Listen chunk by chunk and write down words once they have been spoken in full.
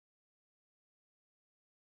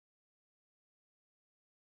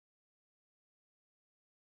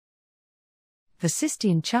The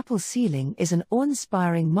Sistine Chapel ceiling is an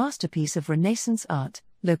awe-inspiring masterpiece of Renaissance art,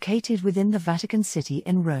 located within the Vatican City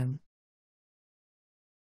in Rome.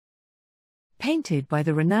 Painted by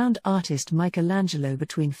the renowned artist Michelangelo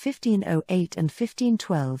between 1508 and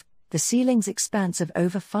 1512, the ceiling's expanse of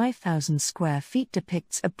over 5,000 square feet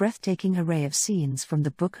depicts a breathtaking array of scenes from the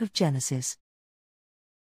Book of Genesis.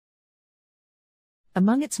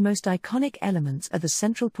 Among its most iconic elements are the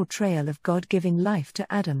central portrayal of God giving life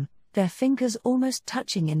to Adam, their fingers almost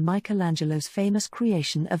touching in Michelangelo's famous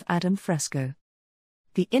creation of Adam fresco.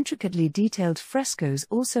 The intricately detailed frescoes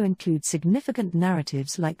also include significant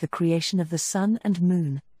narratives like the creation of the sun and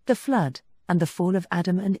moon, the flood, and the fall of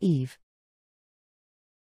Adam and Eve.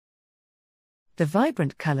 The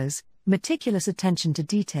vibrant colors, meticulous attention to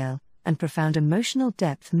detail, and profound emotional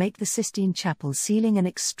depth make the Sistine Chapel ceiling an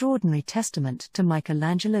extraordinary testament to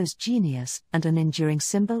Michelangelo's genius and an enduring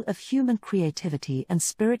symbol of human creativity and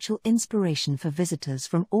spiritual inspiration for visitors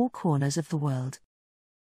from all corners of the world.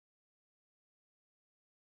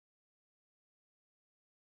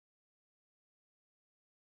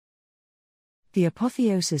 The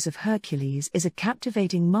Apotheosis of Hercules is a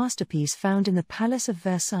captivating masterpiece found in the Palace of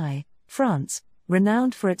Versailles, France,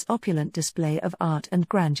 renowned for its opulent display of art and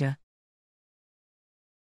grandeur.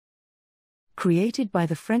 Created by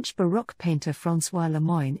the French Baroque painter François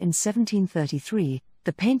Lemoyne in 1733,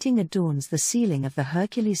 the painting adorns the ceiling of the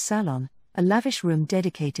Hercules Salon, a lavish room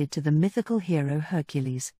dedicated to the mythical hero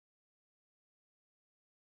Hercules.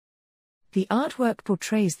 The artwork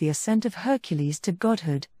portrays the ascent of Hercules to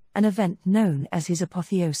godhood, an event known as his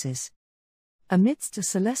apotheosis. Amidst a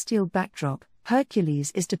celestial backdrop,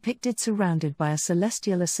 Hercules is depicted surrounded by a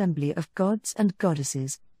celestial assembly of gods and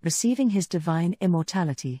goddesses, receiving his divine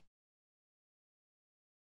immortality.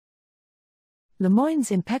 Lemoyne's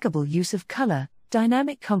impeccable use of color,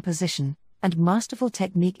 dynamic composition, and masterful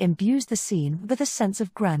technique imbues the scene with a sense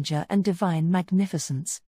of grandeur and divine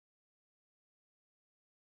magnificence.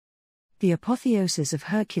 The Apotheosis of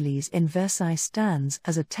Hercules in Versailles stands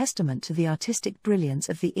as a testament to the artistic brilliance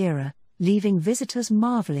of the era, leaving visitors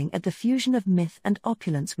marveling at the fusion of myth and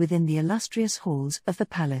opulence within the illustrious halls of the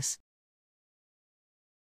palace.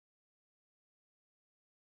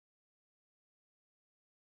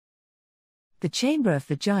 The Chamber of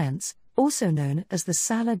the Giants, also known as the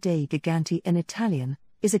Sala dei Giganti in Italian,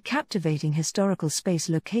 is a captivating historical space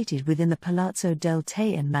located within the Palazzo del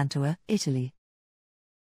Te in Mantua, Italy.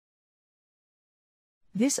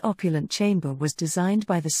 This opulent chamber was designed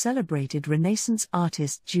by the celebrated Renaissance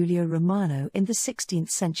artist Giulio Romano in the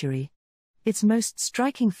 16th century. Its most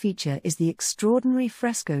striking feature is the extraordinary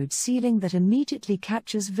frescoed ceiling that immediately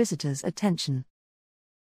captures visitors' attention.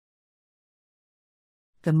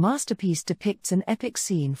 The masterpiece depicts an epic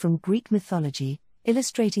scene from Greek mythology,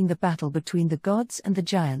 illustrating the battle between the gods and the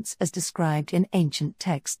giants as described in ancient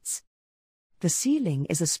texts. The ceiling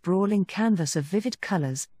is a sprawling canvas of vivid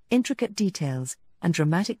colors, intricate details, and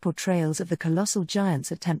dramatic portrayals of the colossal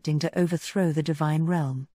giants attempting to overthrow the divine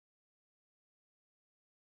realm.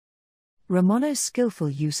 Romano's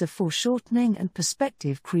skillful use of foreshortening and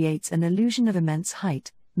perspective creates an illusion of immense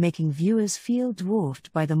height, making viewers feel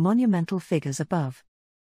dwarfed by the monumental figures above.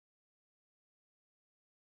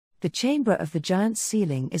 The Chamber of the Giants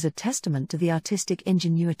ceiling is a testament to the artistic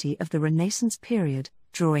ingenuity of the Renaissance period,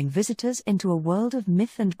 drawing visitors into a world of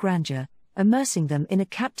myth and grandeur, immersing them in a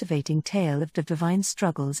captivating tale of the divine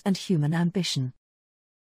struggles and human ambition.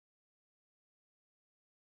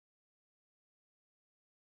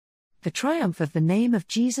 The Triumph of the Name of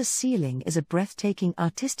Jesus ceiling is a breathtaking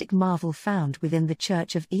artistic marvel found within the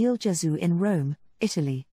Church of Il Gesù in Rome,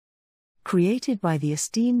 Italy. Created by the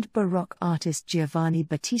esteemed Baroque artist Giovanni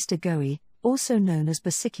Battista Goi, also known as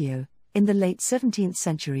Basicchio, in the late 17th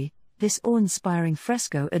century, this awe-inspiring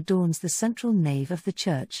fresco adorns the central nave of the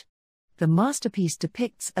church. The masterpiece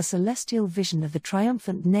depicts a celestial vision of the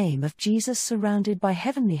triumphant name of Jesus surrounded by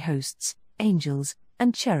heavenly hosts, angels,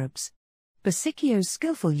 and cherubs. Basicchio's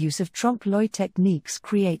skillful use of trompe-l'œil techniques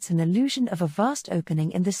creates an illusion of a vast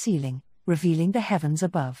opening in the ceiling, revealing the heavens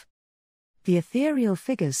above. The ethereal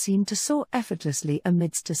figures seem to soar effortlessly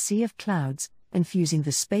amidst a sea of clouds, infusing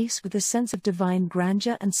the space with a sense of divine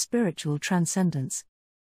grandeur and spiritual transcendence.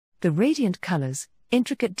 The radiant colors,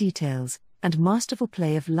 intricate details, and masterful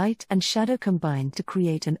play of light and shadow combine to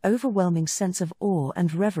create an overwhelming sense of awe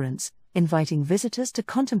and reverence, inviting visitors to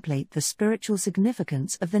contemplate the spiritual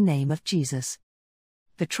significance of the name of Jesus.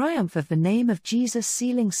 The Triumph of the Name of Jesus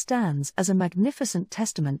ceiling stands as a magnificent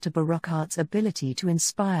testament to Baroque art's ability to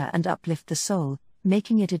inspire and uplift the soul,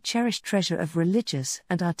 making it a cherished treasure of religious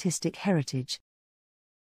and artistic heritage.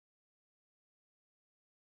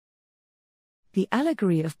 The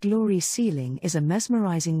Allegory of Glory ceiling is a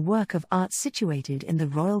mesmerizing work of art situated in the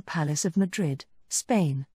Royal Palace of Madrid,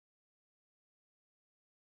 Spain.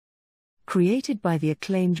 Created by the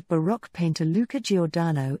acclaimed Baroque painter Luca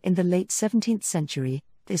Giordano in the late 17th century,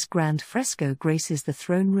 this grand fresco graces the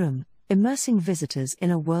throne room, immersing visitors in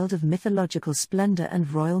a world of mythological splendor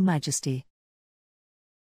and royal majesty.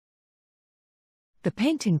 The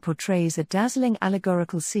painting portrays a dazzling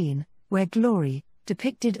allegorical scene, where Glory,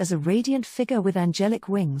 depicted as a radiant figure with angelic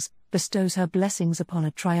wings, bestows her blessings upon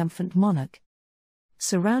a triumphant monarch.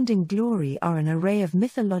 Surrounding Glory are an array of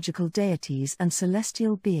mythological deities and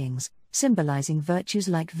celestial beings, symbolizing virtues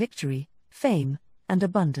like victory, fame, and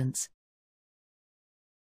abundance.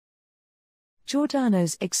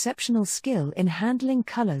 Giordano's exceptional skill in handling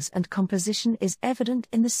colors and composition is evident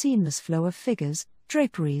in the seamless flow of figures,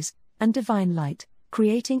 draperies, and divine light,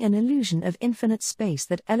 creating an illusion of infinite space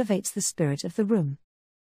that elevates the spirit of the room.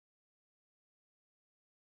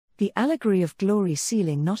 The Allegory of Glory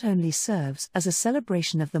ceiling not only serves as a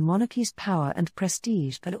celebration of the monarchy's power and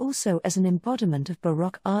prestige but also as an embodiment of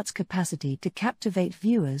Baroque art's capacity to captivate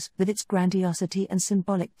viewers with its grandiosity and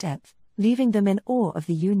symbolic depth, leaving them in awe of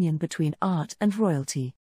the union between art and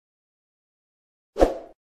royalty.